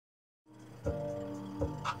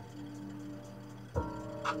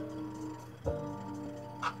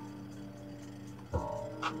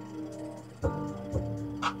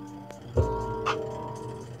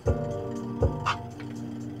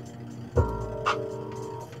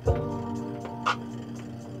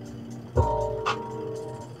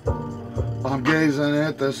Gazing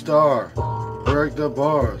at the star, break the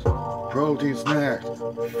bars, protein snacks,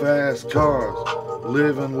 fast cars,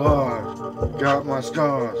 living large, got my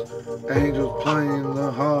scars, angels playing the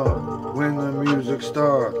harp, when the music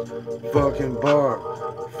starts, fucking bark,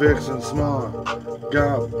 fixing smart,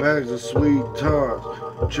 got bags of sweet tarts,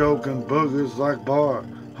 choking boogers like Bart,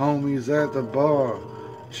 homies at the bar,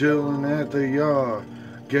 chilling at the yard,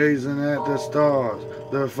 gazing at the stars,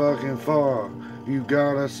 they're fucking far. You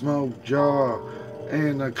got a smoke jar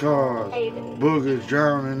in the cars, boogers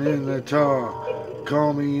drowning in the tar.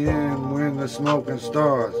 Call me in when the smoking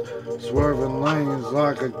starts, swerving lanes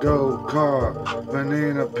like a go-kart.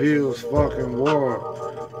 Banana peels, fucking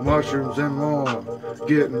war, mushrooms and more.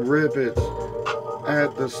 Getting rippets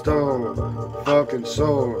at the store, fucking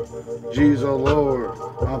sore. Gezo Lord,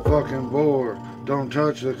 I'm fucking bored. Don't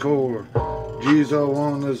touch the cord. Gezo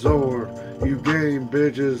on the Zord. You game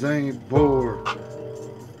bitches ain't bored.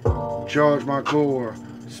 Charge my core,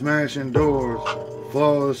 smashing doors,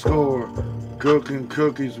 flawless score, cooking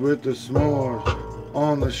cookies with the s'mores.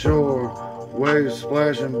 On the shore, waves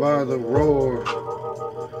splashing by the roar.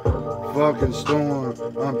 Fucking storm,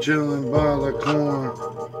 I'm chilling by the corn.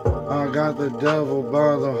 I got the devil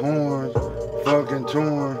by the horns, fucking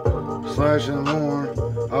torn, slashing more.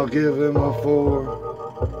 I'll give him a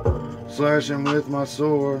 4, slashing with my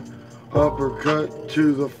sword. Uppercut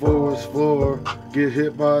to the forest floor, get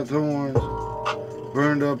hit by thorns,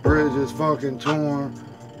 burned up bridges, fucking torn,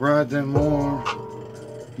 ride them more.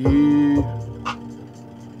 Yeah,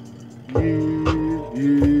 yeah,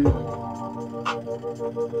 yeah,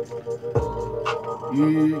 yeah,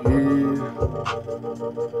 yeah,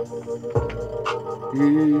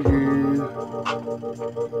 yeah.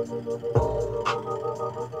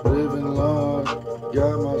 Living large,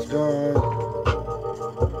 got my scars.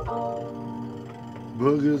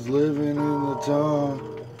 Boogers living in the tar.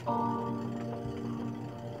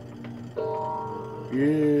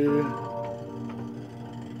 Yeah.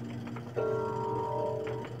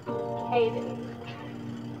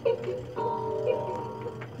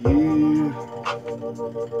 Yeah.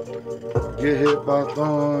 Get hit by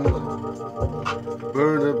thorns.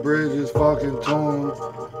 Burn the bridges, fucking torn.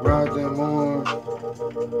 Ride them on.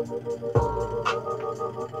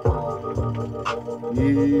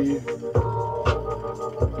 Yeah.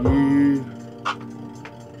 Yeah,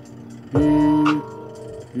 yeah,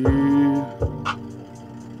 yeah,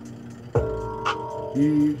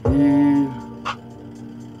 yeah,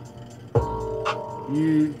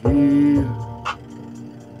 yeah,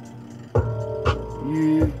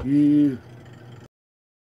 yeah, yeah.